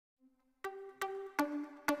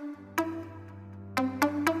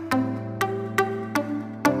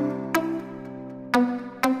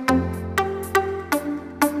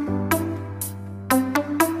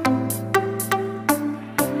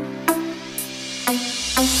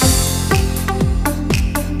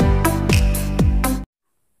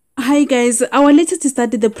Hi guys, our latest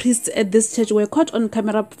study, the priests at this church were caught on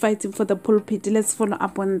camera fighting for the pulpit. Let's follow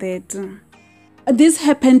up on that. This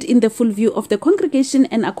happened in the full view of the congregation,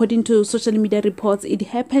 and according to social media reports, it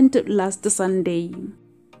happened last Sunday.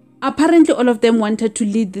 Apparently, all of them wanted to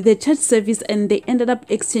lead the church service and they ended up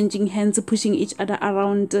exchanging hands, pushing each other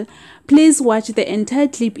around. Please watch the entire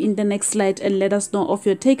clip in the next slide and let us know of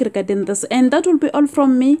your take regarding this. And that will be all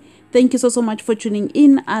from me. Thank you so much for tuning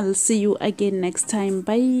in. I'll see you again next time.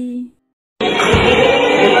 Bye.